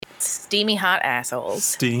steamy hot assholes.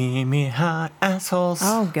 Steamy hot assholes.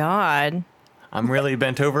 Oh, God. I'm really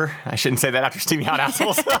bent over. I shouldn't say that after steamy hot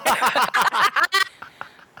assholes.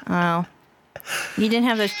 Oh. You didn't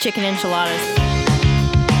have those chicken enchiladas.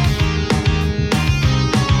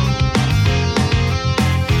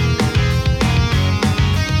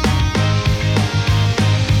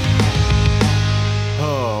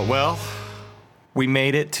 Oh, well, we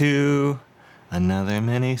made it to another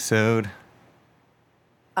mini-sode.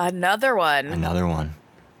 Another one. Another one.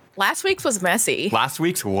 Last week's was messy. Last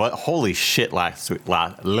week's what? Holy shit! Last week,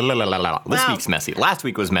 this week's messy. Last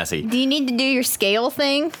week was messy. Do you need to do your scale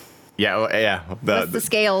thing? Yeah, yeah. What's the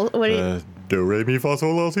scale? What do you... Do re mi fa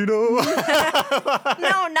sol la si do. No,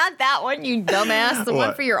 not that one, you dumbass. The one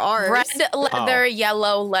What? for your R's. Red leather,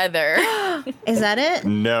 yellow leather. Is that it?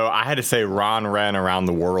 No, I had to say Ron ran around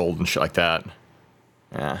the world and shit like that.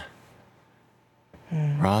 Yeah.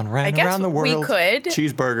 Ron ran I guess around the world. we could.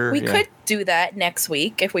 Cheeseburger. We yeah. could do that next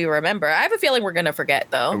week if we remember. I have a feeling we're gonna forget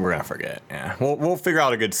though. We're gonna forget. Yeah, we'll figure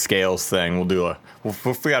out a good scales thing. We'll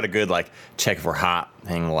figure out a good like check if we're hot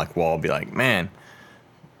thing. We'll all be like, man.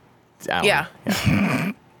 I don't Yeah. know.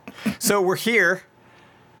 Yeah. So we're here.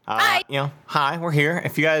 Hi. Hi, we're here.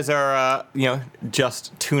 If you guys are,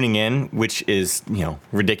 just tuning in, which is,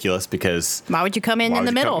 ridiculous because Why would you come in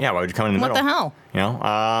the middle? why would you come in the What middle? the hell?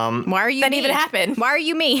 Why are you That me? even happened. Why are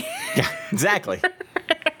you me? Yeah, exactly.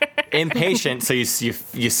 Impatient, so you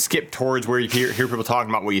skip towards where you hear people talking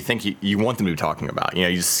about what you think you want them to be talking about.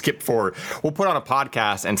 You just skip forward. We'll put on a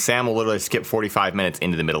podcast, and Sam will literally skip 45 minutes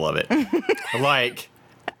into the middle of it. Like,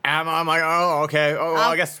 I'm like, oh, okay. Oh, well,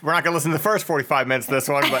 I guess we're not going to listen to the first 45 minutes of this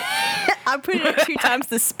one, but... I put it at 2 times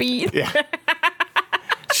the speed. Yeah.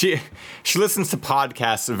 She listens to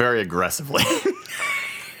podcasts very aggressively.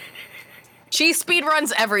 She speed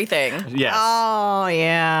runs everything. Yes. Oh,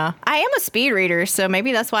 yeah. I am a speed reader, so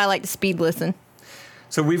maybe that's why I like to speed listen.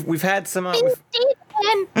 So we've had some we've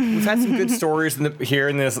had some good stories here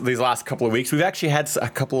in these last couple of weeks. We've actually had a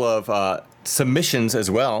couple of submissions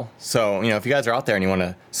as well. So if you guys are out there and you want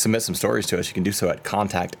to submit some stories to us, you can do so at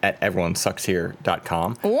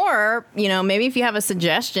contact@everyonesuckshere.com. Or, maybe if you have a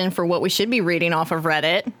suggestion for what we should be reading off of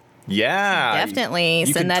Reddit. Yeah, Definitely you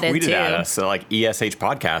send that in tweet it too. at us, so like ESH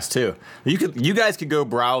podcast too. You guys could go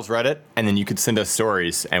browse Reddit and then you could send us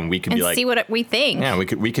stories and we could And be like, see what we think. yeah, we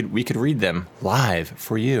could read them live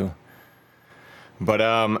for you. But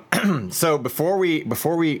so before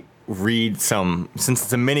we read some, since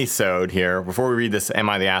it's a mini-sode here, before we read this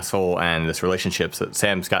Am I the Asshole and this relationships that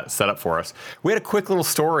Sam's got set up for us, we had a quick little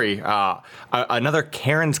story, another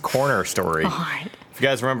Karen's Corner story. God. If you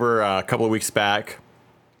guys remember a couple of weeks back,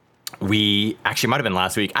 we actually might have been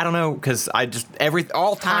last week. I don't know because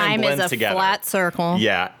all time blends is a together. flat circle.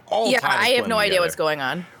 Yeah, Yeah, time I is have no blending idea together. what's going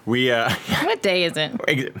on. We What day is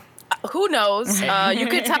it? Who knows? You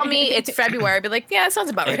could tell me it's February. I'd be like, yeah, that sounds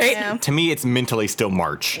about right. Yeah. To me, it's mentally still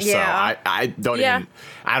March. Yeah. So I don't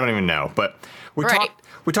even know. But we Right.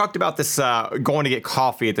 talked about this going to get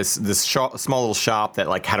coffee at this small little shop that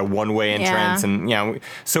like had a one-way entrance, Yeah. and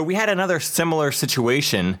so we had another similar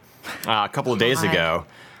situation a couple of days ago.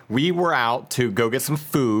 We were out to go get some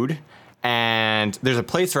food. And there's a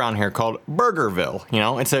place around here called Burgerville.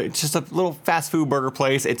 It's just a little fast food burger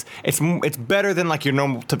place. It's better than like your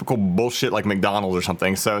normal typical bullshit like McDonald's or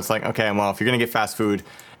something. So it's like, okay, well, if you're gonna get fast food,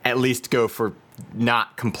 at least go for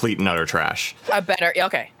not complete and utter trash.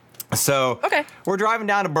 Okay. So we're driving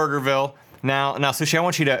down to Burgerville now. Sushi, I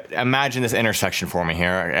want you to imagine this intersection for me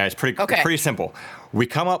here. It's pretty simple. We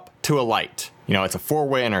come up to a light. It's a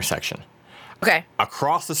 4-way intersection. Okay.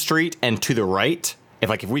 Across the street and to the right. If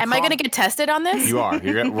we Am I gonna get tested on this? You are.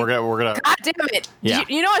 We're gonna. God damn it! Yeah.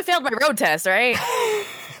 You know I failed my road test, right?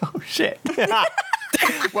 Oh shit.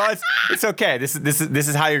 Well, it's okay. This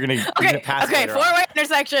is how you're gonna pass. Okay. later on. 4-way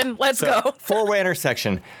intersection. Let's go. 4-way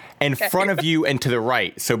intersection in front of you and to the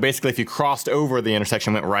right. So basically, if you crossed over the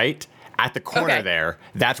intersection, went right at the corner there.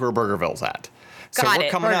 That's where Burgerville's at. So Got we're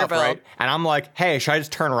it, coming up Burgerville. right, and I'm like, hey, should I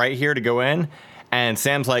just turn right here to go in? And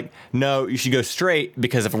Sam's like, no, you should go straight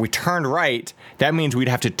because if we turned right, that means we'd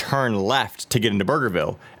have to turn left to get into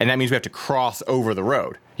Burgerville. And that means we have to cross over the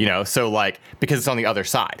road, So like, because it's on the other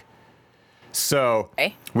side. So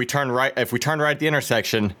we turn right. If we turn right at the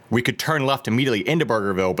intersection, we could turn left immediately into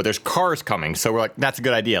Burgerville, but there's cars coming. So we're like, that's a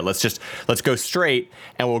good idea. Let's go straight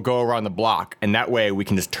and we'll go around the block. And that way we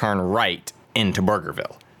can just turn right into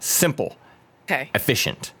Burgerville. Simple. Okay.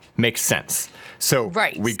 Efficient. Makes sense. So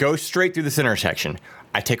we go straight through this intersection.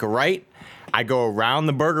 I take a right. I go around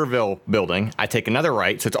the Burgerville building. I take another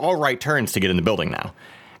right. So it's all right turns to get in the building now.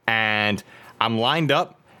 And I'm lined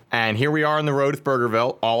up And here we are on the road with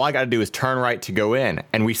Burgerville. All I got to do is turn right to go in.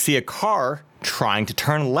 And we see a car trying to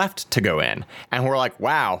turn left to go in. And we're like,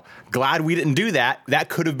 wow, glad we didn't do that. That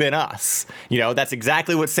could have been us. You know, that's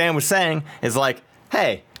exactly what Sam was saying, is like,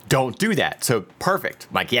 hey, don't do that. So perfect.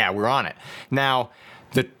 Like, yeah, we're on it. Now,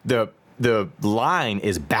 the line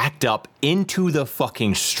is backed up into the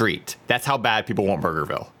fucking street. That's how bad people want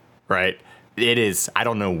Burgerville, right? It is. I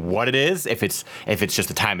don't know what it is. If it's just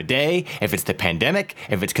the time of day, if it's the pandemic,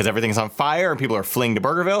 if it's because everything's on fire and people are fleeing to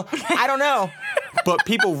Burgerville. I don't know. But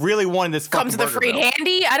people really wanted this fucking Comes with a free Burgerville.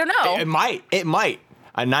 handy. I don't know. It might.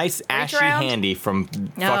 A nice ashy around? handy from Oh,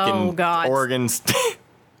 fucking God. Oregon.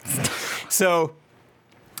 So,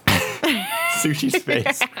 Sushi's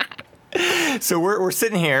face. So we're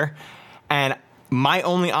sitting here, and my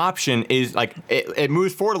only option is, like, it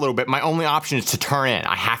moves forward a little bit. My only option is to turn in.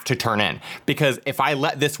 I have to turn in, because if I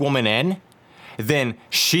let this woman in, then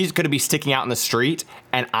she's going to be sticking out in the street,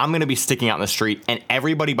 and I'm going to be sticking out in the street, and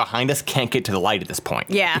everybody behind us can't get to the light at this point.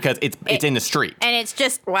 Yeah. Because it's in the street. And it's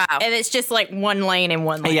just Wow. And it's just like one lane and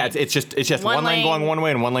one lane. Yeah, it's just One one lane going one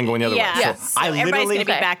way and one lane going the other Yeah. way. Yeah. So So I everybody's literally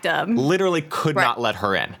gonna be backed up. literally could Right. not let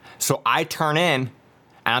her in. So I turn in,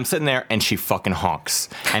 and I'm sitting there, and she fucking honks.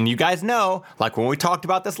 And you guys know, like when we talked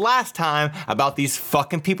about this last time, about these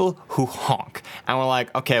fucking people who honk. And we're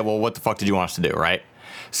like, okay, well, what the fuck did you want us to do, right?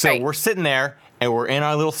 So Right. we're sitting there, and we're in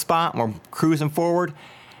our little spot, and we're cruising forward,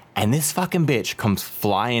 and this fucking bitch comes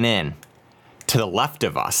flying in to the left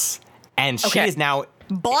of us. And she Okay. is now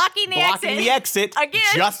Blocking the blocking the exit Again.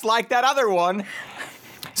 just like that other one.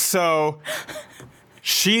 So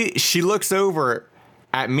she looks over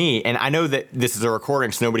at me, and I know that this is a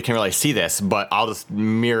recording, so nobody can really see this, but I'll just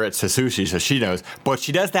mirror it to Sushi so she knows. But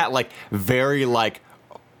she does that like very like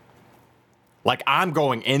I'm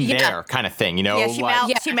going in Yeah. there kind of thing, you know? Yeah, she like,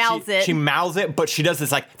 mouths, she mouths it. She mouths it, but she does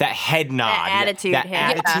this like that head nod, attitude that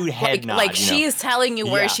head. attitude head like, nod. like you know? she's telling you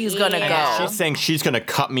where Yeah. she's gonna Yeah. go. She's saying she's gonna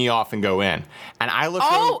cut me off and go in, and I look.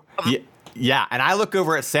 Oh! Yeah, and I look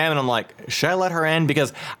over at Sam and I'm like, should I let her in?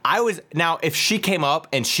 Because I was now if she came up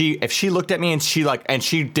and if she looked at me and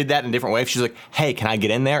she did that in a different way. If she's like, hey, can I get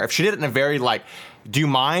in there? If she did it in a very like, do you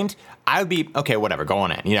mind? I would be okay, whatever, go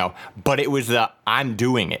on in, you know. But it was the I'm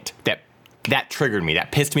doing it that triggered me.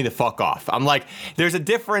 That pissed me the fuck off. I'm like, there's a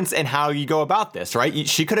difference in how you go about this, right?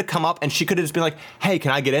 She could have come up and she could have just been like, hey,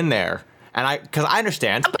 can I get in there? And because I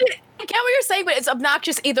understand. But I get what you're saying, but it's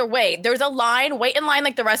obnoxious either way. There's a line, wait in line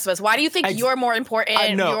like the rest of us. Why do you think you're more important?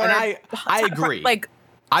 I know, You're and I agree. Like,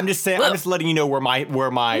 I'm just saying. I'm just letting you know where my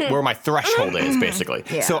threshold is, basically.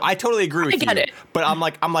 Yeah. So I totally agree with I get you. it. But I'm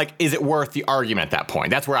like, is it worth the argument at that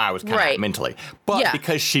point? That's where I was kind of Right. mentally. But Yeah.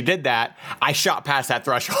 because she did that, I shot past that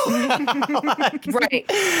threshold. right.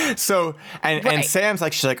 So and Right. Sam's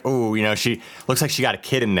like, she's like, oh, you know, she looks like she got a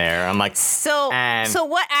kid in there. I'm like, So, And- so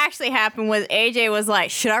what actually happened was AJ was like,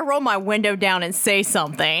 "Should I roll my window down and say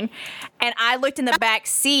something?" And I looked in the back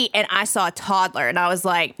seat and I saw a toddler, and I was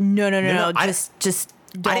like, "No, No, I- just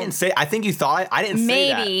don't." I didn't say. I think you thought. I didn't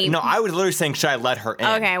say Maybe. that. No, I was literally saying, should I let her in?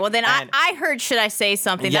 Okay, well then And- I heard, "Should I say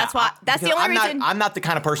something?" Yeah, That's why. That's the because only reason. I'm not the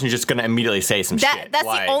kind of person who's just gonna immediately say some shit. That's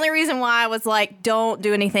Like- the only reason why I was like, "Don't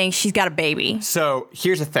do anything." She's got a baby. So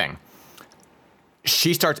here's the thing.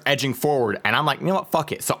 She starts edging forward, and I'm like, you know what?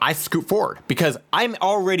 Fuck it. So I scoot forward because I'm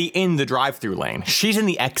already in the drive-through lane. She's in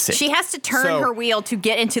the exit. She has to turn So- her wheel to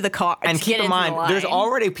get into the car. And to keep get in into mind, the there's line.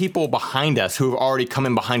 already people behind us who have already come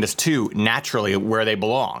in behind us too, naturally where they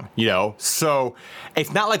belong, you know? So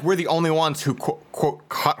it's not like we're the only ones who, quote,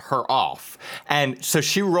 cut her off. And so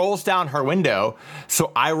she rolls down her window,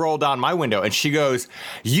 so I roll down my window, and she goes,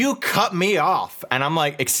 you cut me off. And I'm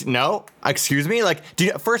like, no, excuse me? Like,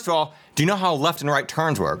 first of all, do you know how left and right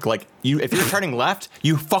turns work? Like, if you're turning left,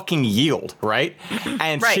 you fucking yield, right?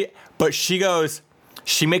 And Right.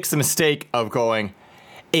 she makes the mistake of going,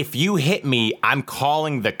 if you hit me, I'm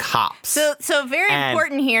calling the cops. So very And-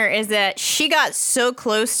 important here is that she got so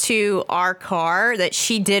close to our car that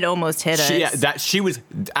she did almost hit us. She was.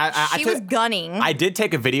 She was gunning. I did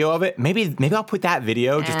take a video of it. Maybe I'll put that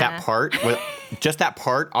video, just that part. Just that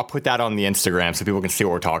part. I'll put that on the Instagram so people can see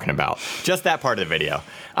what we're talking about. Just that part of the video.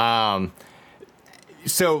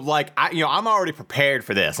 So like I'm already prepared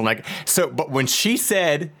for this. I'm like, but when she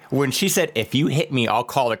said if you hit me, I'll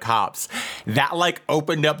call the cops, that like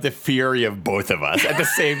opened up the fury of both of us at the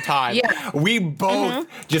same time. Yeah. We both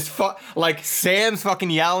just like Sam's fucking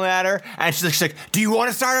yelling at her, and she's like, do you want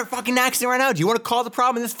to start a fucking accident right now? Do you want to cause a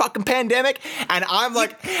problem in this fucking pandemic? And I'm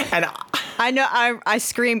like, and I know. I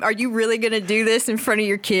screamed, "Are you really gonna do this in front of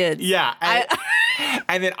your kids?" Yeah.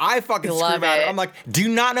 And then I fucking Love scream at her. it. I'm like, do you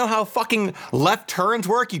not know how fucking left turns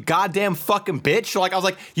work, you goddamn fucking bitch? Like, I was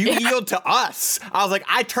like, you yield to us. I was like,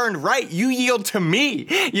 I turned right. You yield to me.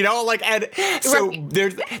 You know, like, and so Right.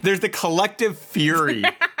 there's the collective fury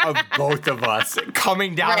of both of us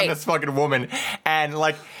coming down on Right. this fucking woman. And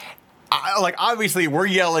like, obviously we're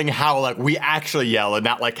yelling how like we actually yell and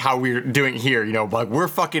not like how we're doing here, you know, but like we're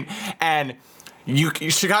fucking, and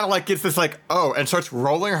she kind of like gets this like, oh, and starts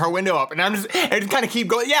rolling her window up, and I just kind of keep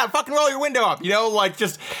going, yeah, fucking roll your window up, you know, like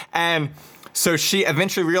just, and so she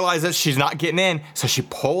eventually realizes she's not getting in, so she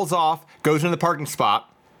pulls off, goes into the parking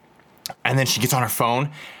spot, and then she gets on her phone.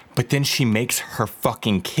 But then she makes her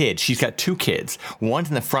fucking kid. She's got 2 kids. One's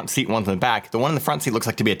in the front seat, one's in the back. The one in the front seat looks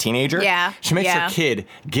like to be a teenager. Yeah, She makes yeah. her kid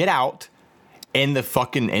get out in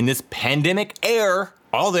this pandemic air,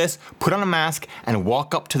 all this, put on a mask, and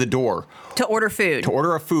walk up to the door To order food. to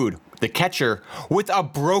order a food. The catcher with a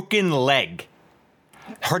broken leg.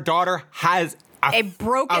 Her daughter has A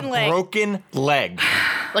broken leg. broken leg.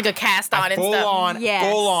 Like a cast on and full stuff. on, Yes.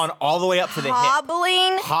 full on, all the way up to the hip.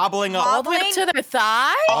 Hobbling up. All the way up to their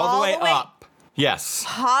thigh? all the way all the way- up. Yes.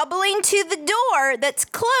 Hobbling to the door that's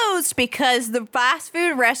closed because the fast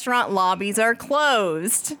food restaurant lobbies are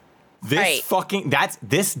closed.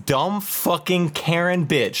 This dumb fucking Karen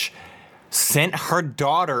bitch sent her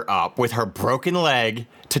daughter up with her broken leg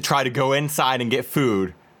to try to go inside and get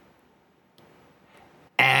food.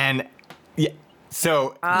 And yeah,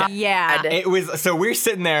 so Yeah. it was, so we're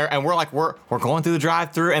sitting there and we're like, we're going through the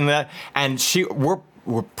drive-through and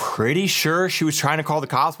we're pretty sure she was trying to call the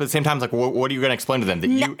cops, but at the same time, it's like, what are you going to explain to them?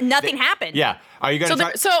 That Nothing happened. Yeah. Are you going to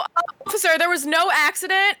try? Officer, there was no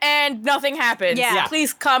accident and nothing happened. Yeah. Yeah.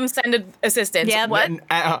 Please come send assistance. Yeah, What?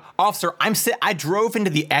 Officer, I drove into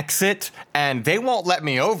the exit and they won't let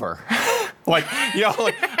me over. Like, you know,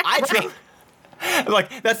 like I drove.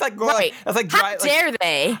 Like that's like going. Right. That's like How dare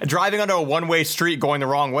they? driving onto a one-way street going the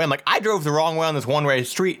wrong way. I'm like, I drove the wrong way on this one-way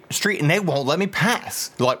street, and they won't let me pass.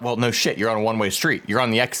 They're like, well, no shit, you're on a one-way street. You're on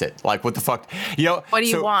the exit. Like, what the fuck? You know. What do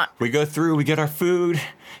you want? We go through. We get our food.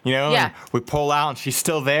 You know. Yeah. And we pull out, and she's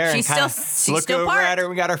still there. She's and kinda still look over parked. at her.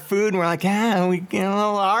 We got our food, and we're like, all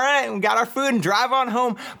right, we got our food, and drive on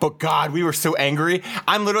home. But God, we were so angry.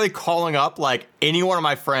 I'm literally calling up like any one of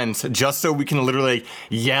my friends just so we can literally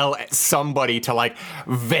yell at somebody to like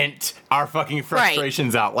vent our fucking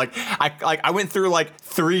frustrations out. Like I went through like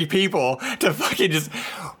 3 people to fucking just,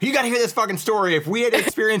 you gotta hear this fucking story. If we had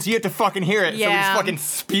experience, you have to fucking hear it. So we Yeah. just fucking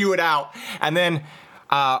spew it out. And then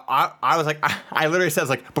I was like, I literally said, I was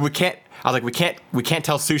like, but we can't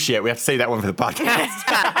tell Sushi yet. We have to say that one for the podcast.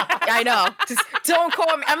 I know. Just don't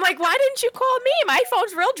call me. I'm like, why didn't you call me? My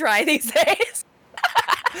phone's real dry these days.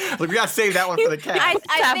 Like, we gotta save that one for the cat.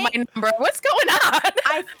 I Have think- my number. What's going on?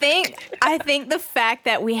 I think the fact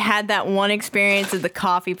that we had that one experience at the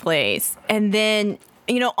coffee place, and then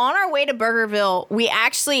on our way to Burgerville, we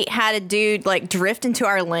actually had a dude like drift into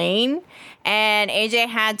our lane, and AJ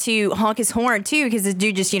had to honk his horn too because this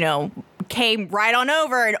dude just came right on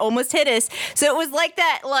over and almost hit us. So it was like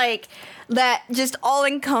that just all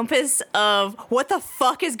encompass of what the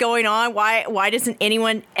fuck is going on? Why doesn't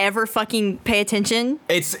anyone ever fucking pay attention?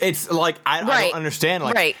 It's like I Right. don't understand.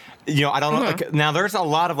 Like, Right. I don't know. Like, now there's a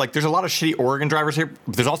lot of shitty Oregon drivers here,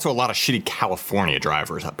 but there's also a lot of shitty California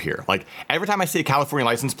drivers up here. Like every time I see a California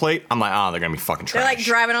license plate, I'm like, oh, they're gonna be fucking trash. They're like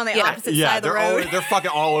driving on the opposite side of the road. They're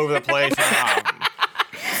fucking all over the place.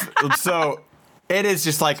 So it is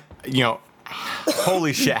just like,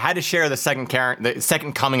 holy shit. Had to share the second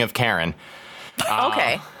coming of Karen.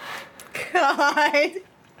 Okay. God.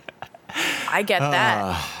 I get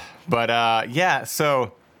that. But yeah,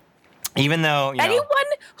 so even though Anyone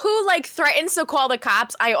who like threatens to call the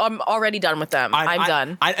cops, I'm already done with them. I'm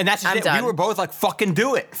done. And that's just I'm it. done. We were both like, fucking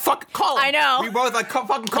do it. Fuck, call 'em. I know. We both like,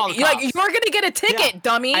 fucking call the You're cops. like, you're gonna get a ticket, Yeah.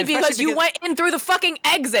 dummy, And because especially you went in through the fucking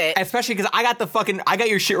exit. Especially because I got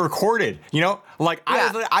your shit recorded. Like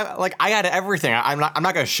Yeah. I got everything. I'm not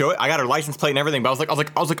gonna show it. I got her license plate and everything. But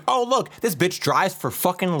I was like, oh look, this bitch drives for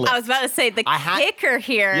fucking Lyft. I was about to say the kicker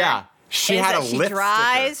here. Yeah, she is had that a she Lyft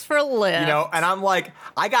drives sticker. for Lyft. And I'm like,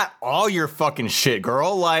 I got all your fucking shit,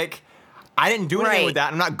 girl. Like, I didn't do anything Right. with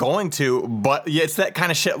that. I'm not going to. But yeah, it's that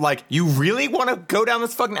kind of shit. Like, you really want to go down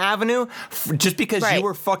this fucking avenue just because Right. you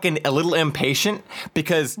were fucking a little impatient?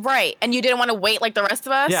 Because Right. And you didn't want to wait like the rest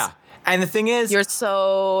of us? yeah. And the thing is, You're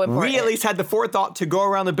so important. we at least had the forethought to go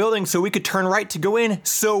around the building so we could turn right to go in,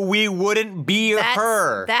 so we wouldn't be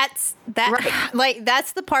her. That's that Right. like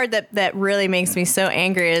that's the part that really makes me so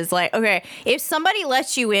angry is like, okay, if somebody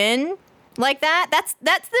lets you in, like that,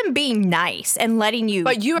 that's them being nice and letting you.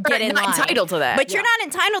 But you are get in not line. entitled to that. But you're not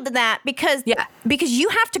entitled to that because you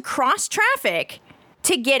have to cross traffic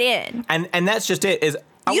to get in. And that's just it.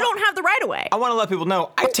 You don't have the right of way. I want to let people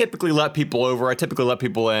know. I typically let people over. I typically let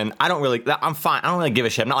people in. I'm fine. I don't really give a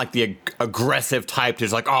shit. I'm not like the aggressive type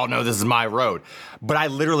who's like, oh no, this is my road. But I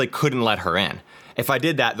literally couldn't let her in. If I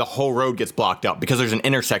did that, the whole road gets blocked up because there's an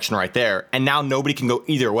intersection right there, and now nobody can go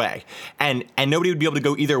either way. And nobody would be able to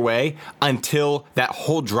go either way until that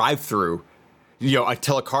whole drive-through,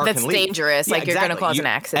 until a car can leave. That's dangerous. Yeah, like you're going to cause an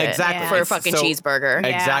accident. Exactly. For a fucking cheeseburger.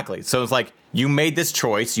 Yeah. Exactly. So it's like, you made this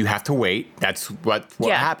choice. You have to wait. That's what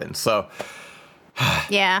happens. So.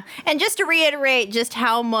 Yeah. And just to reiterate just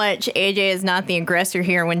how much AJ is not the aggressor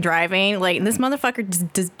here when driving, like this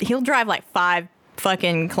motherfucker, he'll drive like 5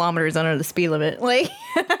 fucking kilometers under the speed limit. Like,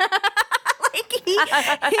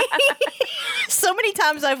 so many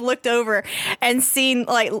times I've looked over and seen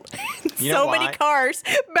like so many cars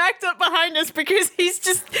backed up behind us because he's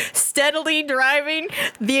just steadily driving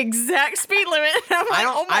the exact speed limit. And I'm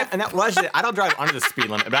like, I don't drive under the speed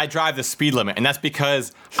limit, but I drive the speed limit, and that's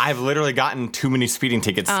because I've literally gotten too many speeding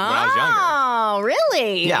tickets when I was younger. Oh,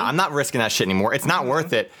 really? Yeah, I'm not risking that shit anymore. It's not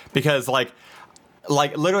worth it because like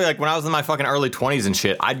literally like when I was in my fucking early 20s and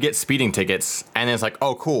shit, I'd get speeding tickets, and it's like,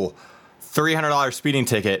 oh cool, $300 speeding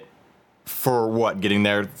ticket for what? Getting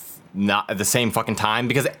there not at the same fucking time?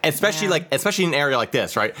 Because especially in an area like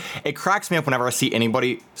this, right? It cracks me up whenever I see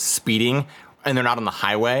anybody speeding and they're not on the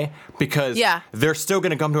highway because they're still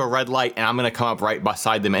going to come to a red light and I'm going to come up right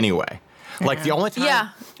beside them anyway. Like the only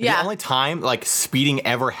time like speeding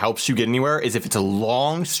ever helps you get anywhere is if it's a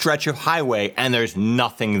long stretch of highway and there's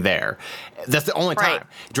nothing there. That's the only time.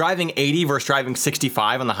 Driving 80 versus driving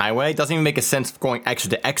 65 on the highway doesn't even make a sense going exit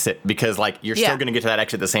to exit because like you're still going to get to that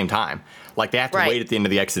exit at the same time. Like they have to wait at the end of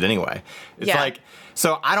the exit anyway. It's like,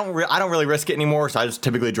 so I don't really risk it anymore. So I just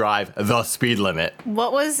typically drive the speed limit.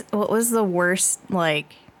 What was the worst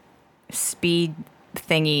like speed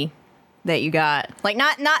thingy that you got? Like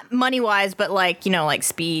not money wise, but like, like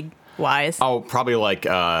speed wise. Oh, probably like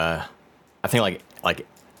I think like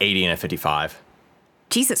 80 and a 55.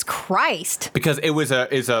 Jesus Christ. Because it was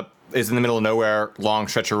is in the middle of nowhere, long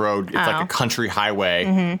stretch of road. It's like a country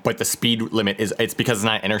highway, but the speed limit it's because it's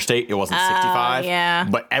not interstate. It wasn't 65. Yeah.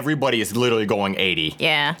 But everybody is literally going 80.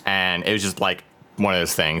 Yeah. And it was just like one of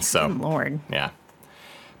those things. So. Oh, Lord. Yeah.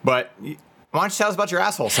 But why don't you tell us about your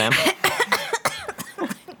asshole, Sam?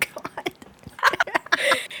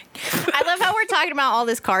 I love how we're talking about all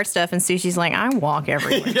this car stuff, and Sushi's like, I walk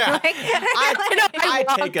everywhere. Yeah. I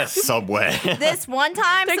take a subway. This one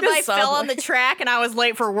time, somebody fell on the track, and I was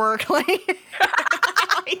late for work. One time,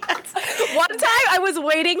 I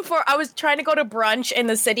was trying to go to brunch in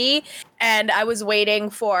the city, and I was waiting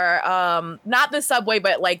for, not the subway,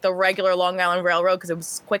 but like the regular Long Island Railroad, because it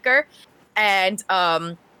was quicker. And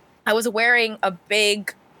I was wearing a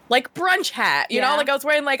big, like, brunch hat, you know? Like, I was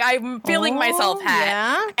wearing, like, I'm feeling myself hat.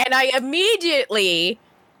 Yeah. And I immediately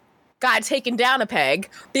got taken down a peg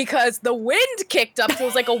because the wind kicked up. So it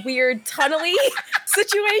was like a weird tunnely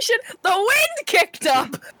situation. The wind kicked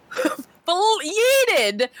up,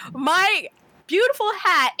 yeeted my beautiful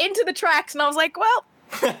hat into the tracks. And I was like, well,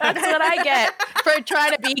 that's what I get for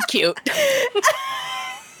trying to be cute.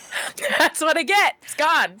 That's what I get. It's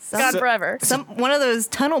gone. It's gone forever. One of those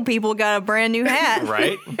tunnel people got a brand new hat.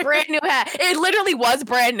 Right? Brand new hat. It literally was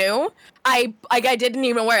brand new. I didn't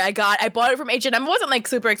even wear it. I bought it from H&M. It wasn't like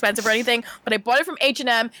super expensive or anything, but I bought it from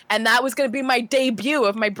H&M, and that was going to be my debut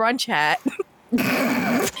of my brunch hat. I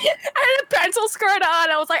had a pencil skirt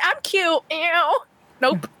on. I was like, I'm cute. Ew.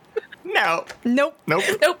 Nope. No. Nope. Nope.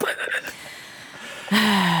 Nope.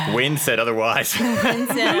 Wind said otherwise. Wind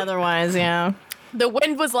said otherwise, yeah. The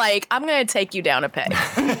wind was like, I'm going to take you down a peg.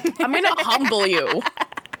 I'm going to humble you.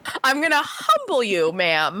 I'm going to humble you,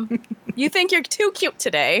 ma'am. You think you're too cute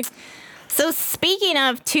today. So speaking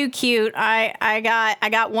of too cute, I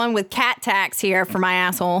got one with cat tax here for my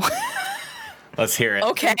asshole. Let's hear it.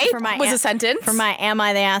 Okay. Was a sentence. For my am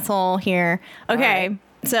I the asshole here. Okay. Right.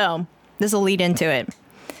 So this will lead into it.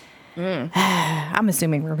 I'm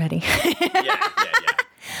assuming we're ready. Yeah.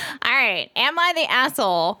 All right. Am I the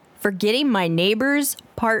asshole for getting my neighbor's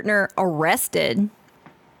partner arrested?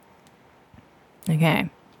 Okay.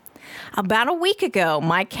 About a week ago,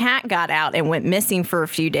 my cat got out and went missing for a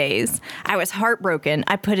few days. I was heartbroken.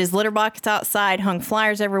 I put his litter box outside, hung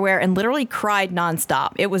flyers everywhere, and literally cried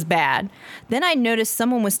nonstop. It was bad. Then I noticed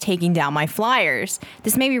someone was taking down my flyers.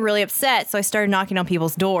 This made me really upset, so I started knocking on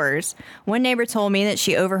people's doors. One neighbor told me that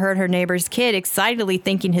she overheard her neighbor's kid excitedly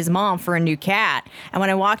thanking his mom for a new cat. And when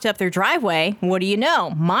I walked up their driveway, what do you know?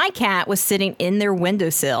 My cat was sitting in their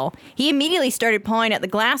windowsill. He immediately started pawing at the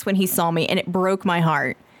glass when he saw me, and it broke my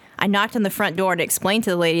heart. I knocked on the front door to explain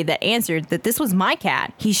to the lady that answered that this was my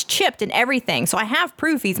cat. He's chipped and everything, so I have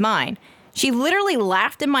proof he's mine. She literally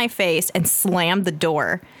laughed in my face and slammed the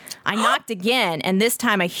door. I knocked again, and this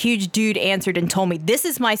time a huge dude answered and told me, "This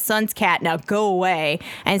is my son's cat, now go away,"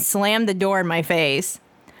 and slammed the door in my face.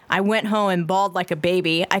 I went home and bawled like a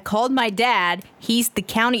baby. I called my dad, he's the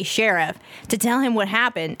county sheriff, to tell him what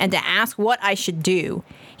happened and to ask what I should do.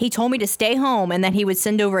 He told me to stay home and that he would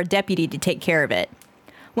send over a deputy to take care of it.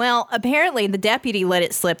 Well, apparently the deputy let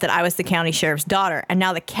it slip that I was the county sheriff's daughter, and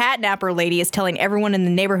now the catnapper lady is telling everyone in the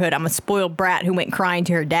neighborhood I'm a spoiled brat who went crying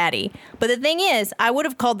to her daddy. But the thing is, I would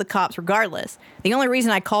have called the cops regardless. The only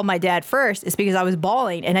reason I called my dad first is because I was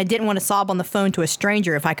bawling and I didn't want to sob on the phone to a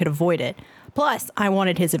stranger if I could avoid it. Plus, I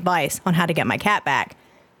wanted his advice on how to get my cat back.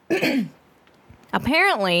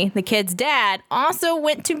 Apparently, the kid's dad also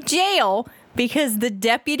went to jail because the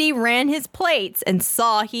deputy ran his plates and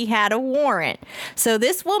saw he had a warrant. So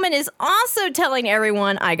this woman is also telling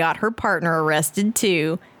everyone I got her partner arrested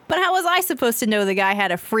too. But how was I supposed to know the guy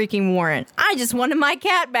had a freaking warrant? I just wanted my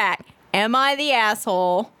cat back. Am I the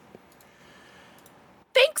asshole?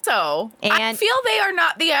 Think so. I And- feel they are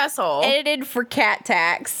not the asshole. Edited for cat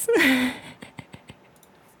tax.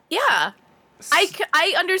 Yeah.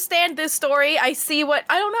 I understand this story. I see what,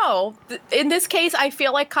 I don't know. In this case, I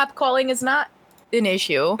feel like cop calling is not an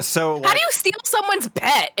issue. So, How do you steal someone's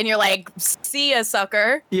pet and you're like, see ya,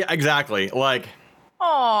 sucker? yeah, exactly. Like,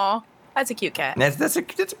 Aw, that's a cute cat. that's a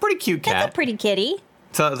pretty cute cat. That's a pretty kitty.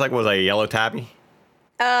 So it's like, what was I, a yellow tabby?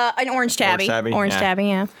 An orange tabby. Orange yeah. tabby,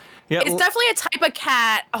 yeah. Yeah. It's definitely a type of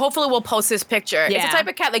cat. Hopefully we'll post this picture. It's Yeah. a type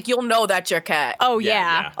of cat, like, you'll know that's your cat. Oh, Yeah,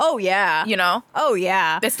 yeah. yeah. Oh, yeah. You know? Oh,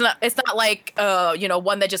 yeah. It's not like,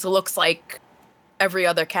 one that just looks like every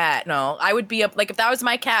other cat. No, I would be like, if that was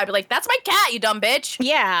my cat, I'd be like, that's my cat, you dumb bitch.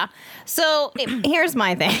 Yeah. So here's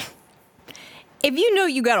my thing. If you know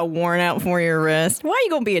you got a warrant out for your arrest, why are you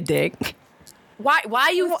gonna be a dick? Why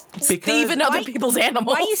are you thieving other people's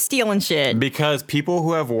animals? Why are you stealing shit? Because people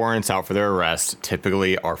who have warrants out for their arrest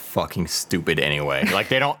typically are fucking stupid anyway. Like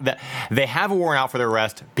they have a warrant out for their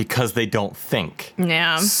arrest because they don't think.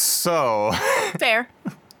 Yeah. So, Fair.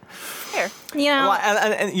 Yeah. well,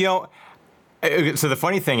 and, you know, so the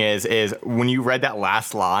funny thing is when you read that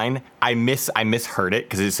last line, I misheard it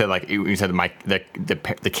because it said like you said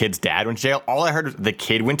the kid's dad went to jail. All I heard was the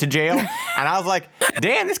kid went to jail, and I was like,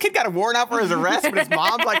 damn, this kid got a warrant out for his arrest, but his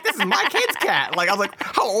mom's like, this is my kid's cat. Like I was like,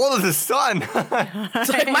 how old is his son? It's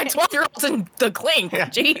like my 12-year-old's in the clink.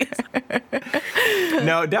 Jeez.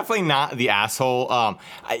 No, definitely not the asshole.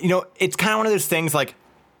 It's kind of one of those things. Like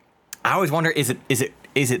I always wonder, is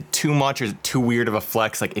it too much or is it too weird of a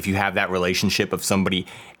flex? Like if you have that relationship of somebody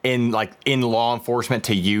in law enforcement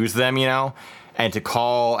to use them, and to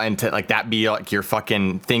call and to like that be like your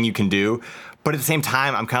fucking thing you can do. But at the same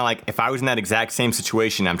time, I'm kind of like, if I was in that exact same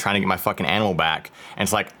situation, I'm trying to get my fucking animal back. And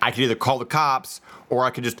it's like, I could either call the cops or I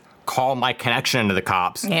could just call my connection to the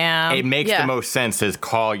cops. Yeah. It makes Yeah. the most sense to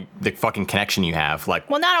call the fucking connection you have. Like,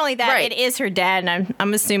 Well, not only that, Right. it is her dad, and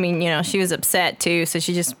I'm assuming, she was upset too. So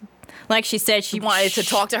she just, like she said, she Wanted to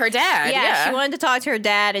talk to her dad. Yeah, she wanted to talk to her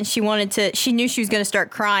dad, and she knew she was going to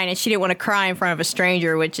start crying, and she didn't want to cry in front of a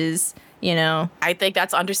stranger, which is, I think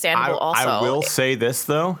that's understandable also. I will say this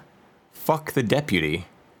though, fuck the deputy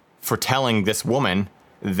for telling this woman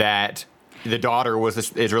that the daughter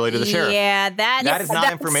is related to the sheriff. Yeah, That is not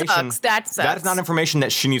that information. sucks. That That is sucks. not information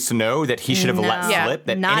that she needs to know. That he should have let No. Yeah. slip.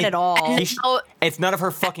 That Not at all. It's none of her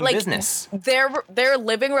fucking Like, business. Their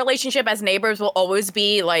living relationship as neighbors will always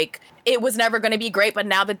be like, it was never going to be great, but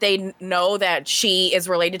now that they know that she is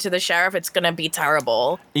related to the sheriff, it's going to be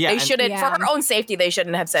terrible. Yeah, They and- shouldn't, Yeah. for her own safety, they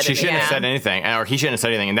shouldn't have said She anything. shouldn't have said anything, or he shouldn't have said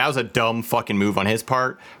anything, and that was a dumb fucking move on his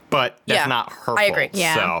part. But that's Yeah, not her I fault. agree.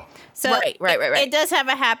 Yeah. So So Right. It does have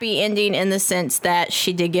a happy ending in the sense that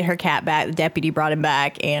she did get her cat back. The deputy brought him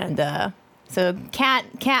back, and so cat.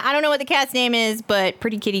 I don't know what the cat's name is, but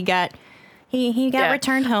Pretty Kitty got Yeah.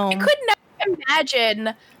 returned home. I could never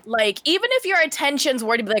imagine, like, even if your intentions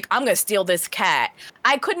were to be like, I'm gonna steal this cat,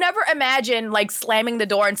 I could never imagine like slamming the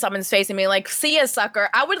door in someone's face and being like, see ya, sucker.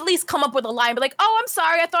 I would at least come up with a line, be like, oh, I'm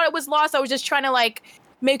sorry, I thought it was lost. I was just trying to like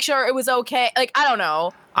make sure it was okay. Like, I don't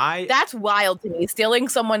know. That's wild to me. Stealing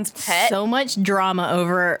someone's pet. So much drama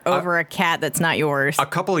over a cat that's not yours. A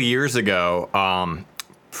couple of years ago,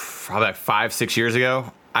 probably like 5-6 years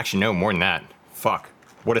ago. Actually, no, more than that. Fuck.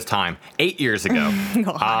 What is time? 8 years ago.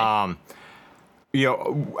 God. You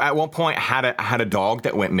know, at one point I had a dog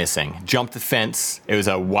that went missing. Jumped the fence. It was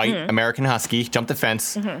a white American Husky. Jumped the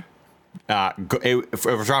fence. It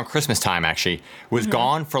was around Christmas time, actually. Was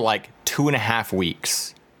gone for like 2.5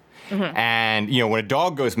 weeks. And, you know, when a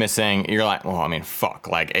dog goes missing, you're like, well, I mean, fuck.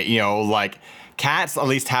 Like, you know, like, cats at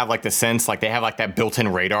least have, like, the sense, like, they have, like, that built-in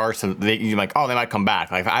radar, so you're like, oh, they might come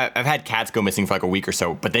back. Like, I've had cats go missing for, like, a week or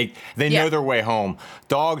so, but they know their way home.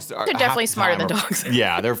 Dogs are... They're definitely smarter than dogs.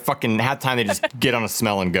 Yeah, they're fucking... Half the time, they just get on a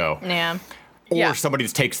smell and go. Yeah. Or somebody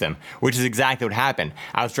just takes them, which is exactly what happened.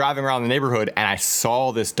 I was driving around the neighborhood, and I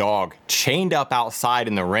saw this dog chained up outside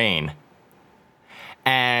in the rain.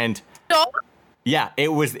 And... Dog? Yeah,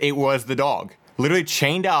 it was the dog. Literally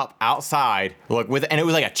chained up outside, and it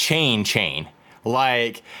was like a chain.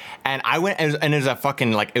 Like, and I went, and it was a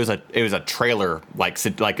fucking, like, it was a trailer, like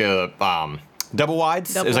a, double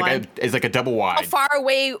wides. It was like a double wide. How far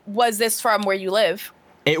away was this from where you live?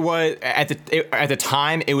 It was, at the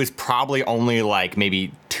time, it was probably only like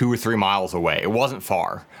maybe 2 or 3 miles away. It wasn't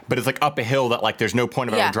far. But it's like up a hill that like there's no point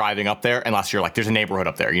of ever driving up there unless you're like, there's a neighborhood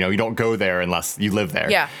up there. You know, you don't go there unless you live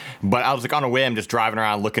there. Yeah. But I was like on a whim just driving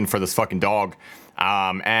around looking for this fucking dog.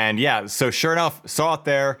 And yeah, so sure enough, saw it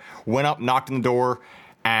there, went up, knocked on the door,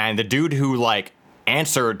 and the dude who like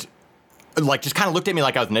answered, like just kind of looked at me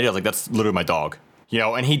like I was an idiot. I was like, that's literally my dog. You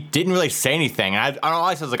know, and he didn't really say anything. And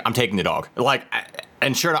I said, like, I'm taking the dog. Like,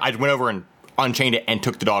 and sure enough, I went over and unchained it and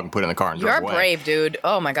took the dog and put it in the car and drove away. You're brave, dude.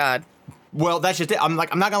 Oh my God. Well, that's just it. I'm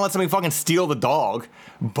like, I'm not gonna let somebody fucking steal the dog,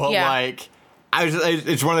 but like,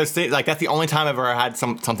 it's one of those things. Like, that's the only time I've ever had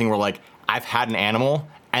something where like I've had an animal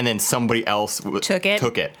and then somebody else took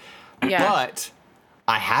it. Yeah. But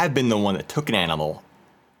I have been the one that took an animal,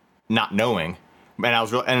 not knowing,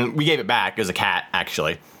 and we gave it back. It was a cat,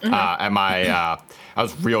 actually. At my, I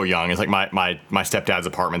was real young. It's like my stepdad's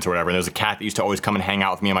apartments or whatever. And there was a cat that used to always come and hang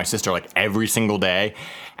out with me and my sister like every single day.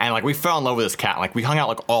 And like we fell in love with this cat. Like we hung out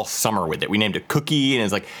like all summer with it. We named it Cookie, and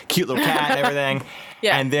it's like cute little cat and everything.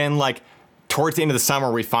 Yeah. And then like towards the end of the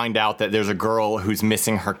summer, we find out that there's a girl who's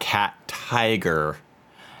missing her cat Tiger.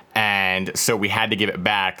 And so we had to give it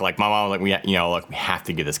back. Like my mom was like, we have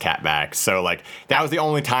to give this cat back. So like that was the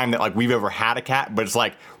only time that like we've ever had a cat. But it's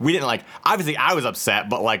like we didn't like. Obviously, I was upset,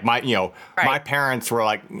 but like my parents were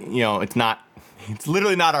like, it's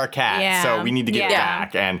literally not our cat. Yeah. So we need to give it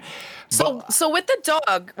back. And so with the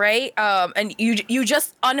dog, right? And you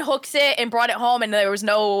just unhooked it and brought it home, and there was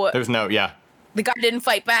no. The guy didn't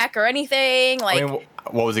fight back or anything. Like, I mean,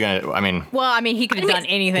 what was he gonna do? I mean, he could have done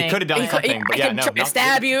anything. He could have done something, but yeah, no. Try to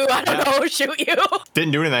stab you. I don't know, shoot you.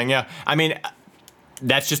 Didn't do anything. Yeah, I mean,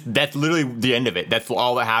 that's literally the end of it. That's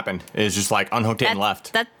all that happened. Is just like unhooked it and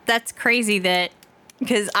left. That's crazy.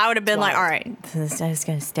 Because I would have been like, all right, this guy's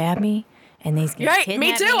gonna stab me. And he's gonna kidnap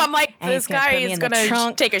me too. I'm like, this guy is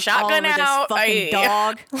gonna take a shotgun out.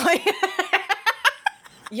 Dog.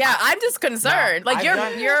 Yeah, I'm just concerned. No, like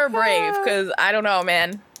you're brave because I don't know,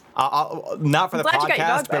 man. Not for the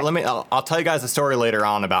podcast, but I'll tell you guys a story later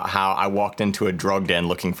on about how I walked into a drug den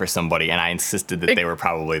looking for somebody, and I insisted that they were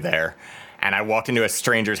probably there. And I walked into a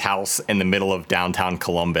stranger's house in the middle of downtown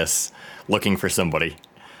Columbus looking for somebody.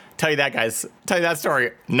 Tell you that, guys. Tell you that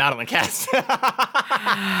story. Not on the cast.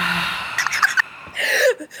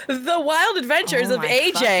 The Wild Adventures of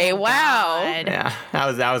AJ. Wow. God. Yeah,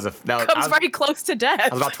 that was very close to death. I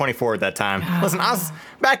was about 24 at that time. Listen, I was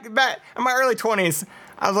back in my early 20s.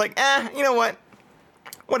 I was like, you know what?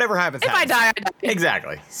 Whatever happens, if happens. I die, I die.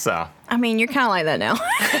 Exactly. So. I mean, you're kind of like that now.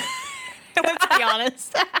 Let's be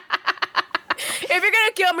honest. If you're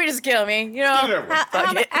gonna kill me, just kill me. You know.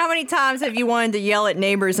 How many times have you wanted to yell at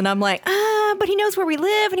neighbors, and I'm like, but he knows where we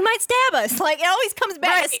live, and he might stab us. Like it always comes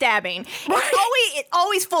back to stabbing. Right. It's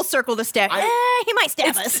always full circle to stab. He might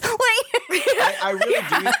stab us. Like I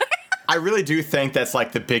really do. I really do think that's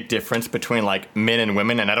like the big difference between like men and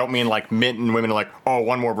women, and I don't mean like men and women are like, oh,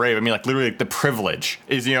 one more brave. I mean like literally like, the privilege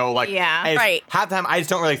is right. Half the time I just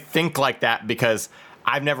don't really think like that because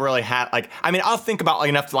I've never really had like I mean I'll think about like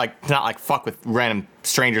enough to like not like fuck with random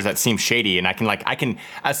strangers that seem shady, and I can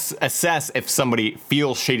assess if somebody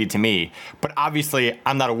feels shady to me, but obviously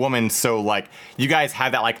I'm not a woman, so like you guys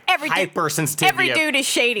have that like hypersensitivity. Every dude is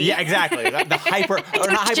shady. Yeah, exactly. The hyper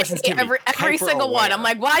or not hypersensitivity. Every single one. I'm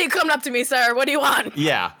like, why are you coming up to me, sir? What do you want?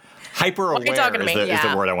 Yeah. Hyper aware is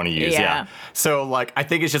the word I want to use. Yeah. So like I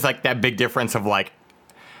think it's just like that big difference of like,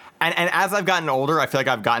 and as I've gotten older, I feel like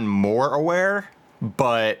I've gotten more aware.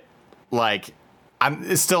 but like I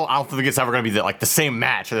don't think it's ever going to be the same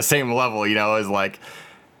match or the same level, as like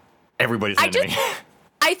everybody's enemy.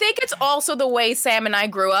 I think it's also the way Sam and I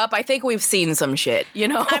grew up. I think we've seen some shit,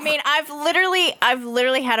 I mean, I've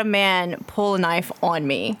literally had a man pull a knife on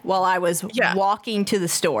me while I was walking to the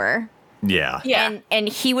store. Yeah. And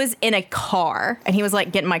he was in a car, and he was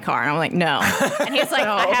like, "Get in my car," and I'm like, "No," and he's like,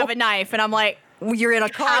 "I have a knife," and I'm like, well, "You're in a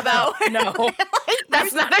car, though." No,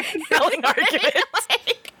 that's not a compelling argument.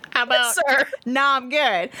 How about, sir? Nah, I'm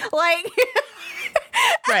good. Like,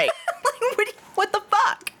 right? What the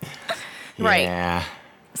fuck? Right. Yeah.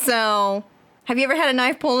 So, have you ever had a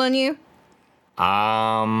knife pulled on you?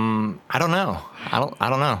 I don't know. I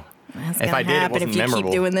don't know. If I did, it wasn't memorable. If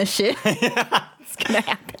you keep doing this shit, it's gonna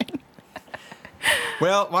happen.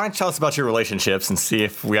 Well, why don't you tell us about your relationships and see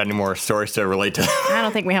if we got any more stories to relate to? I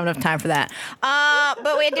don't think we have enough time for that.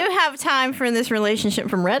 But we do have time for this relationship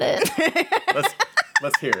from Reddit.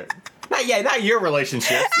 Let's hear it. Not your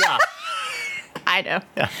relationships. Yeah. I know.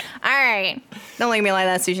 Yeah. All right. Don't look at me like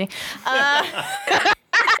that, Sushi. I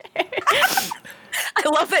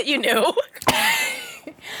love that you knew.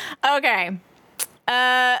 Okay.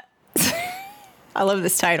 I love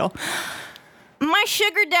this title. My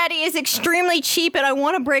sugar daddy is extremely cheap and I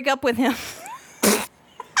want to break up with him.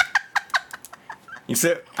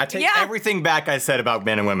 I take everything back I said about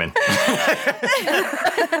men and women.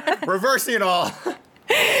 Reversing it all.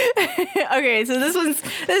 Okay, so this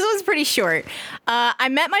one's pretty short. I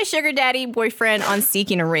met my sugar daddy boyfriend on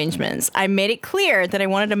Seeking Arrangements. I made it clear that I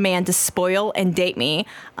wanted a man to spoil and date me.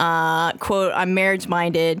 Quote, I'm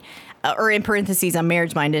marriage-minded, or in parentheses, I'm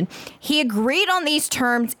marriage-minded. He agreed on these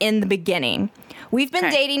terms in the beginning. We've been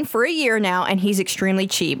dating for a year now, and he's extremely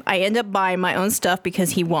cheap. I end up buying my own stuff because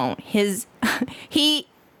he won't.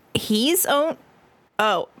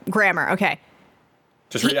 Grammar, okay.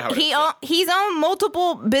 Just read it how it is. He's owned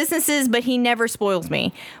multiple businesses, but he never spoils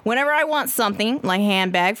me. Whenever I want something, like a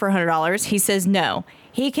handbag for $100, he says no.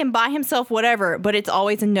 He can buy himself whatever, but it's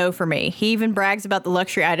always a no for me. He even brags about the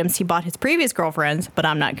luxury items he bought his previous girlfriends, but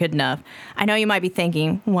I'm not good enough. I know you might be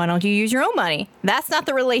thinking, why don't you use your own money? That's not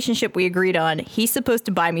the relationship we agreed on. He's supposed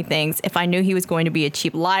to buy me things. If I knew he was going to be a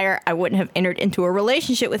cheap liar, I wouldn't have entered into a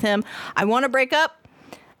relationship with him. I want to break up,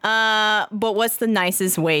 but what's the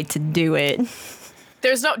nicest way to do it?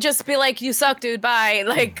 There's no, just be like, you suck, dude, bye.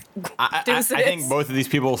 Like, I think both of these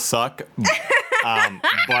people suck.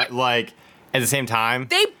 But, like, at the same time,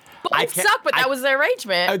 they both suck, but that was their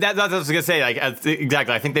arrangement. That's what I was going to say. Like,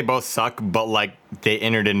 exactly. I think they both suck, but, like, they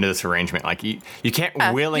entered into this arrangement. Like, you can't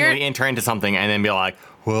willingly enter into something and then be like,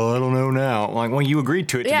 well, I don't know now. Like, well, you agreed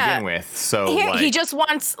to it to begin with. So, he just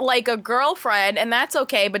wants, like, a girlfriend, and that's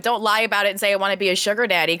okay, but don't lie about it and say I want to be a sugar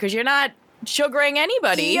daddy, because you're not sugaring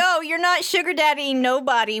anybody. Yo, you're not sugar daddying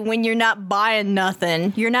nobody when you're not buying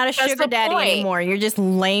nothing. You're not a sugar daddy anymore. You're just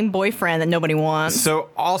lame boyfriend that nobody wants. So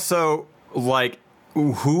also, like,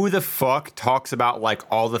 who the fuck talks about, like,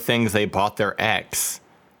 all the things they bought their ex?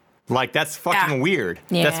 Like, that's fucking weird.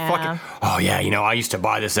 Yeah. That's fucking, oh yeah, I used to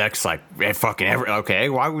buy this ex, like, fucking okay,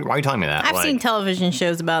 why are you telling me that? I've seen television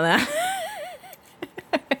shows about that.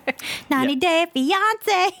 90 Day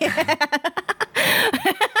Fiance.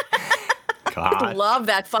 God. I love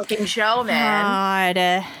that fucking show, man.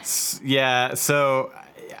 God. Yeah, so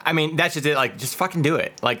I mean, that's just it. Like, just fucking do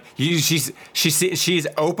it. Like, she's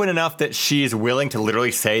open enough that she's willing to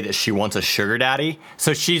literally say that she wants a sugar daddy.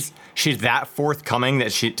 So she's that forthcoming to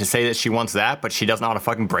say that she wants that, but she doesn't want to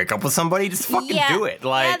fucking break up with somebody. Just fucking do it.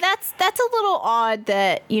 Like, yeah, that's a little odd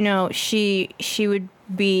that she would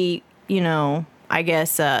be I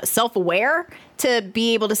guess self-aware to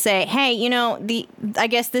be able to say, hey, I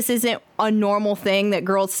guess this isn't a normal thing that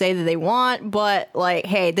girls say that they want, but like,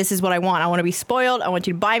 hey, this is what I want. I want to be spoiled. I want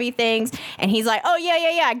you to buy me things. And he's like, oh,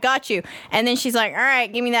 yeah, I got you. And then she's like, all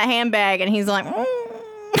right, give me that handbag. And he's like,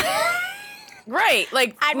 Right.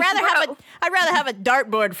 Like, I'd rather have a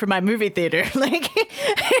dartboard for my movie theater. Like,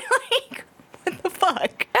 what the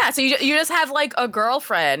fuck? Yeah, so you just have like a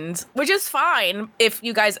girlfriend, which is fine if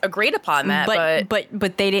you guys agreed upon that,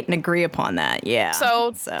 but they didn't agree upon that. Yeah.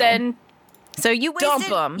 So then you wasted, dump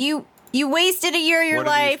them. You wasted a year of your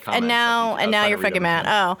life, and now you're fucking mad.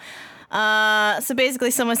 Oh. So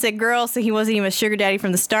basically someone said, girl, so he wasn't even a sugar daddy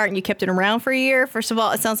from the start and you kept it around for a year. First of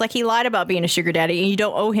all, it sounds like he lied about being a sugar daddy and you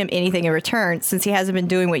don't owe him anything in return since he hasn't been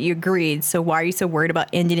doing what you agreed. So why are you so worried about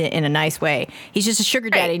ending it in a nice way? He's just a sugar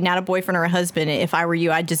daddy, not a boyfriend or a husband. If I were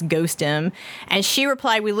you, I'd just ghost him. And she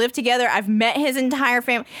replied, we live together. I've met his entire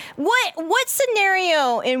family. What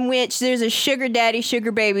scenario in which there's a sugar daddy,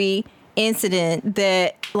 sugar baby incident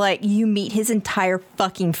that like you meet his entire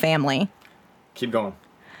fucking family? Keep going.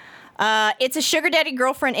 It's a sugar daddy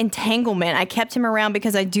girlfriend entanglement. I kept him around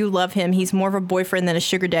because I do love him. He's more of a boyfriend than a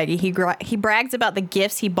sugar daddy. He brags about the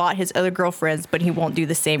gifts he bought his other girlfriends, but he won't do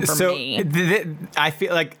the same for me. I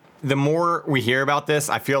feel like the more we hear about this,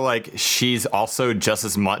 I feel like she's also just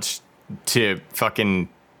as much to fucking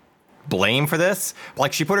blame for this.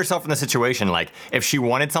 Like, she put herself in the situation, like, if she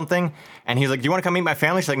wanted something and he's like, do you want to come meet my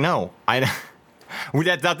family? She's like, no,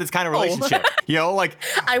 that's not this kind of relationship. You know, like,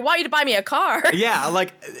 I want you to buy me a car. yeah,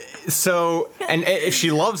 like, so, and if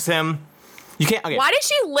she loves him, you can't. Okay. Why did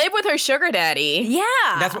she live with her sugar daddy? Yeah.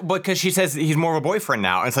 That's because she says he's more of a boyfriend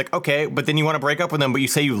now. And it's like, okay, but then you want to break up with him, but you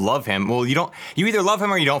say you love him. Well, you don't. You either love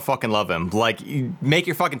him or you don't fucking love him. Like, you make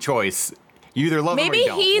your fucking choice. You either love him or you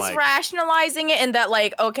don't. Maybe he's like, rationalizing it in that,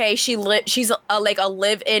 like, okay, she's like a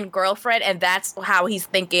live-in girlfriend, and that's how he's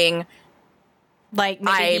thinking. Like,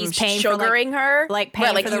 maybe I'm he's paying sugaring for, her. like paying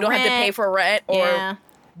right, like for the you don't have to pay rent. for rent or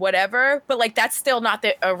whatever. But like that's still not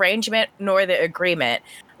the arrangement nor the agreement.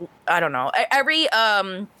 I don't know. Every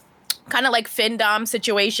kind of like FinDom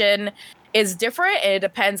situation is different. It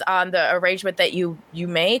depends on the arrangement that you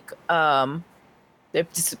make.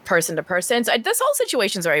 It's person to person. So this whole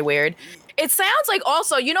situation's very weird. It sounds like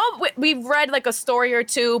also, you know, we've read like a story or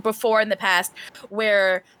two before in the past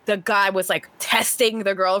where the guy was like testing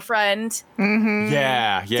the girlfriend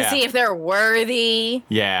Yeah. to see if they're worthy.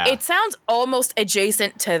 Yeah. It sounds almost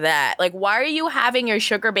adjacent to that. Like, why are you having your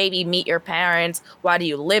sugar baby meet your parents? Why do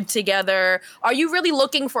you live together? Are you really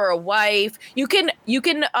looking for a wife? You can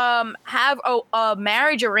have a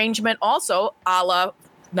marriage arrangement also, a la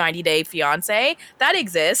 90 Day Fiance. That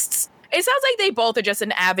exists. It sounds like they both are just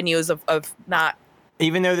in avenues of not.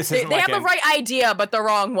 Even though this They, isn't they like have the right idea, but the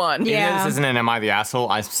wrong one. Even though Yeah. this isn't an Am I the Asshole,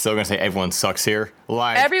 I'm still gonna say everyone sucks here.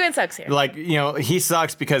 Like Everyone sucks here. Like, you know, he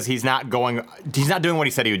sucks because he's not doing what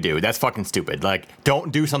he said he would do. That's fucking stupid. Like,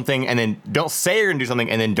 don't do something and then don't say you're gonna do something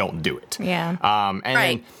and then don't do it. Yeah. And Right.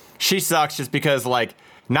 then she sucks just because, like,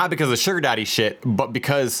 not because of sugar daddy shit, but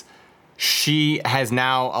because she has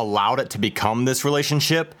now allowed it to become this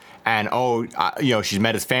relationship. And you know, she's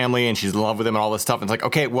met his family and she's in love with him and all this stuff. And it's like,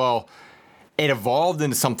 okay, well, it evolved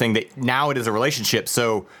into something that now it is a relationship.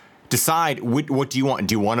 So decide what do you want?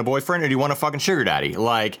 Do you want a boyfriend or do you want a fucking sugar daddy?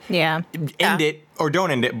 Like, Yeah. end it or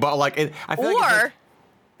don't end it. But like, I feel like it's like,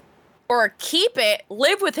 Or keep it,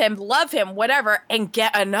 live with him, love him, whatever, and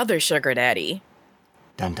get another sugar daddy.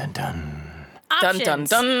 dun dun dun. Dun dun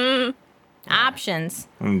dun. Options.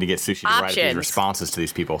 We need to get Sushi to write these Options. responses to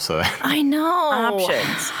these people. So I know.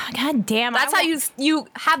 Options. God damn. That's how you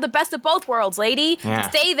have the best of both worlds, lady. Yeah.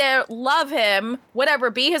 Stay there, love him, whatever,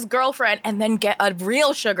 be his girlfriend, and then get a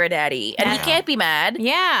real sugar daddy. And he Yeah. can't be mad.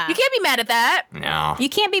 Yeah. You can't be mad at that. no. You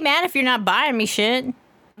can't be mad if you're not buying me shit.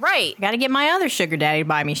 Right. Got to get my other sugar daddy to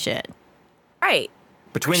buy me shit. Right.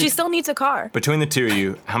 Between She still needs a car. between the two of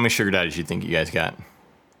you, how many sugar daddies do you think you guys got?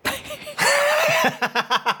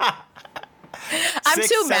 I'm 6,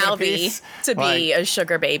 too 7 mouthy apiece? to be a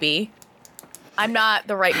sugar baby. I'm not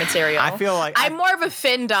the right material. I feel like I'm more of a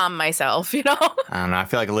FinDom myself, you know? I don't know. I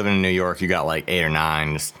feel like living in New York, you got like 8 or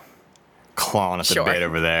 9 just clawing at the Sure. bit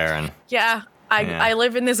over there, and Yeah. Yeah. I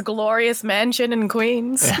live in this glorious mansion in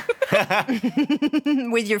Queens.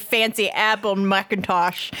 With your fancy Apple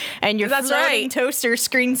Macintosh and your That's floating right. toaster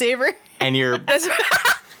screensaver. and you're That's right.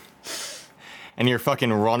 and you're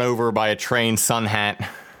fucking run over by a train sun hat.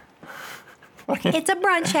 It's a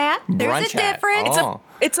brunch hat. There's Brunch a hat. difference. Oh.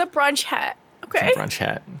 It's a brunch hat. Okay. Brunch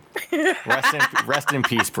hat. Rest in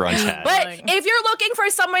peace, brunch hat. But if you're looking for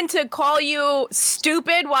someone to call you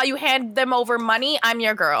stupid while you hand them over money, I'm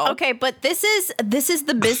your girl. Okay, but this is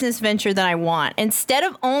the business venture that I want. Instead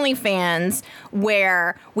of OnlyFans,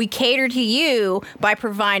 where we cater to you by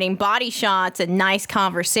providing body shots and nice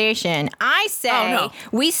conversation, I say Oh, no.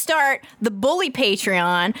 we start the bully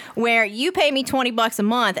Patreon, where you pay me $20 a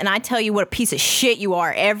month, and I tell you what a piece of shit you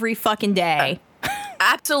are every fucking day.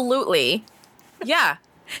 Absolutely. Yeah.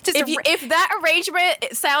 Just If that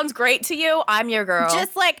arrangement sounds great to you, I'm your girl.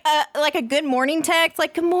 Just like a good morning text,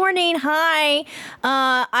 like good morning, hi.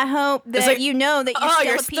 I hope that like, you know that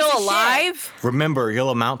you're still a piece of alive. Remember, you'll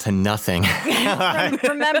amount to nothing. shit.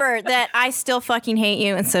 Remember that I still fucking hate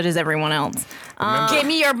you, and so does everyone else. Give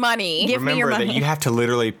me your money. Give me your Remember that money. you have to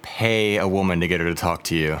literally pay a woman to get her to talk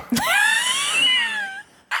to you.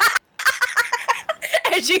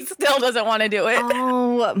 And she still doesn't want to do it.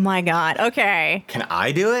 Oh my god. Okay. Can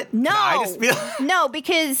I do it? No. Can I just be like, No,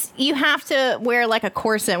 because you have to wear like a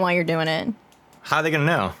corset while you're doing it. how are they gonna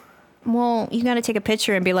know? Well, you got to take a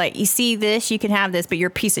picture and be like, you see this, you can have this, but you're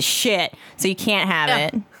a piece of shit, so you can't have Yeah.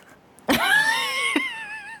 it.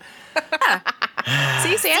 See,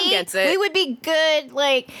 See, Sam gets it. We would be good.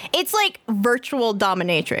 Like, it's like virtual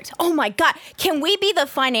dominatrix. Oh my God. Can we be the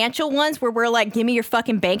financial ones where we're like, give me your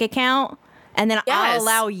fucking bank account and then I'll Yes.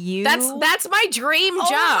 allow you? That's my dream job.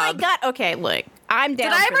 Oh my God. Okay, look. I'm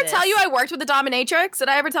down Did I for ever this. tell you I worked with a dominatrix? Did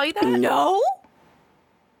I ever tell you that? No?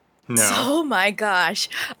 No. Oh my gosh.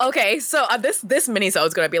 Okay, so this minisode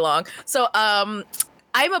is gonna be long. So I'm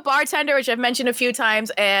a bartender, which I've mentioned a few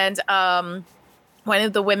times, and one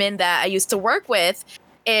of the women that I used to work with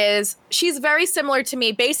she's very similar to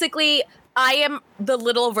me. Basically, I am the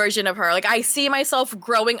little version of her. Like, I see myself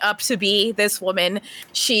growing up to be this woman.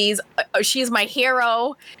 She's my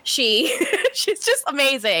hero. She's just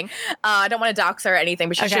amazing. I don't want to dox her or anything,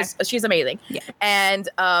 but she's amazing. Yeah. And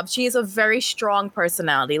she has a very strong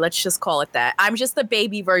personality. Let's just call it that. I'm just the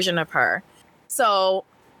baby version of her. So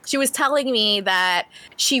she was telling me that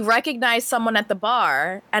she recognized someone at the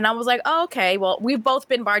bar, and I was like, oh, okay, well, we've both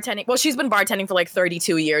been bartending. Well, she's been bartending for like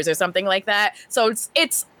 32 years or something like that. So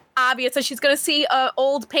it's obvious that she's going to see an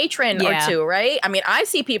old patron or two, right? I mean, I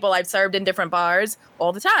see people I've served in different bars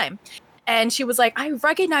all the time. And she was like, I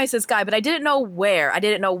recognize this guy, but I didn't know where. I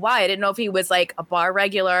didn't know why. I didn't know if he was like a bar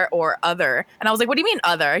regular or other. And I was like, what do you mean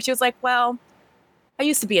other? She was like, well, I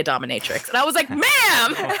used to be a dominatrix. And I was like,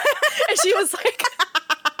 ma'am! And she was like...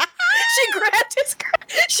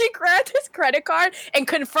 She grabbed his credit card and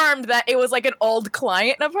confirmed that it was like an old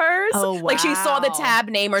client of hers. Oh, Like, she saw the wow. tab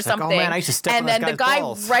name or She's like, something. oh man, I used to step And on then this the guy's guy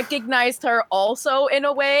balls. recognized her also in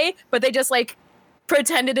a way, but they just like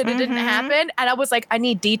pretended it didn't happen. And I was like, I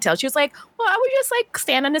need details. She was like, well, I would just like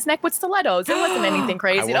stand on his neck with stilettos. It wasn't anything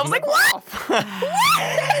crazy. And I was like, what?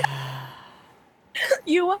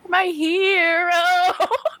 You are my hero.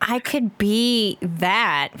 I could be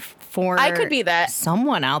that for I could be that.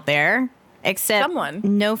 someone out there, except Someone.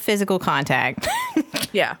 no physical contact.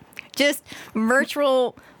 Yeah. Just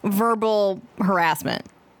virtual verbal harassment.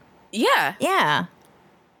 Yeah, Yeah.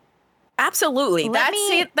 absolutely. Let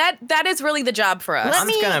me- That is really the job for us. Let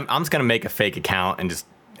I'm just gonna make a fake account and just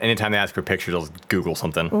anytime they ask for pictures, I'll just Google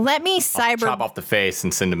something. Let me Chop off the face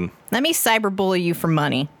and send them. cyberbully you for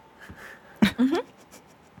money.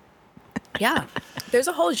 Yeah. There's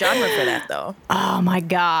a whole genre for that though. Oh my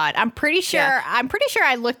God. I'm pretty sure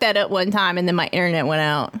I looked that up one time and then my internet went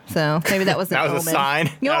out. So maybe that was an That was a omen. sign.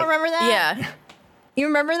 You don't remember that? Yeah. You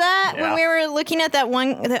remember that? When Yeah. we were looking at that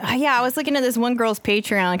one? Yeah, I was looking at this one girl's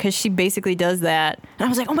Patreon because she basically does that. And I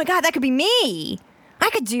was like, oh my God, that could be me. I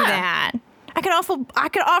could do that. I could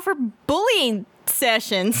offer bullying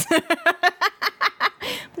sessions. But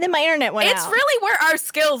then my internet went It's out. really where our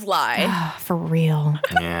skills lie. For real.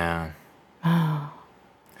 Yeah.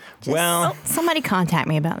 Well, Somebody contact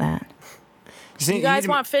me about that. you You guys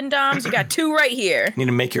want findoms? You got two right here. need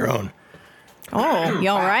to make your own. Oh, you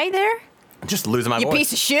all right there? Just losing my You voice.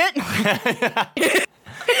 piece of shit. Give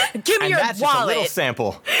me and your that's just a little wallet.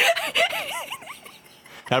 sample.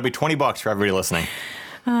 That'll be $20 for everybody listening.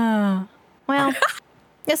 Well,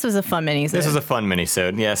 this was a fun mini. This was a fun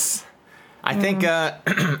mini-sode, yes. I think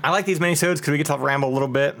I like these mini-sodes because we get to ramble a little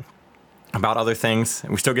bit about other things.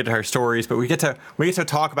 We still get to our stories, but we get to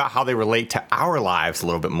talk about how they relate to our lives a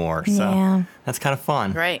little bit more. So Yeah. that's kind of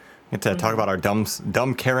fun. Right. Get to talk about our dumb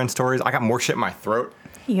Karen stories. I got more shit in my throat.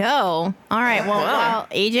 Yo. All right. Well, while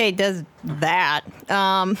AJ does that,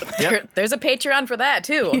 There's a Patreon for that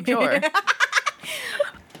too, I'm sure.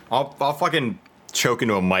 I'll fucking choke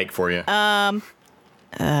into a mic for you. That's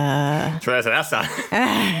what I said. That's not.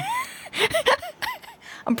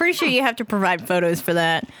 I'm pretty sure you have to provide photos for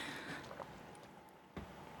that.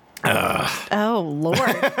 Oh Lord.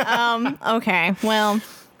 Okay. Well,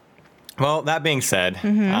 that being said,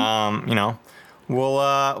 we'll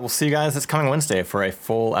see you guys this coming Wednesday for a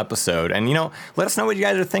full episode. And let us know what you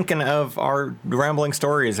guys are thinking of our rambling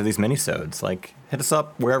stories of these minisodes. Like, hit us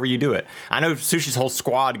up wherever you do it. I know Sushi's whole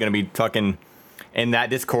squad gonna be fucking in that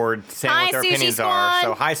Discord saying Hi, what their Sushi opinions Squad. are.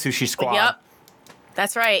 So hi, Sushi Squad. Yep.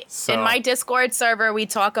 That's right. So- In my Discord server, we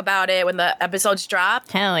talk about it when the episodes drop.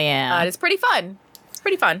 Hell yeah. It's pretty fun. It's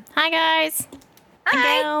pretty fun. Hi guys.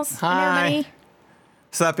 Hi gals. Hi. Everybody.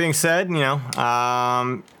 So that being said,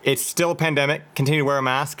 it's still a pandemic. Continue to wear a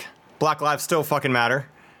mask. Black lives still fucking matter.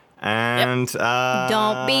 And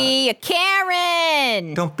Don't be a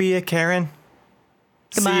Karen. Don't be a Karen.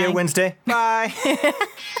 Goodbye. See you Wednesday. Bye.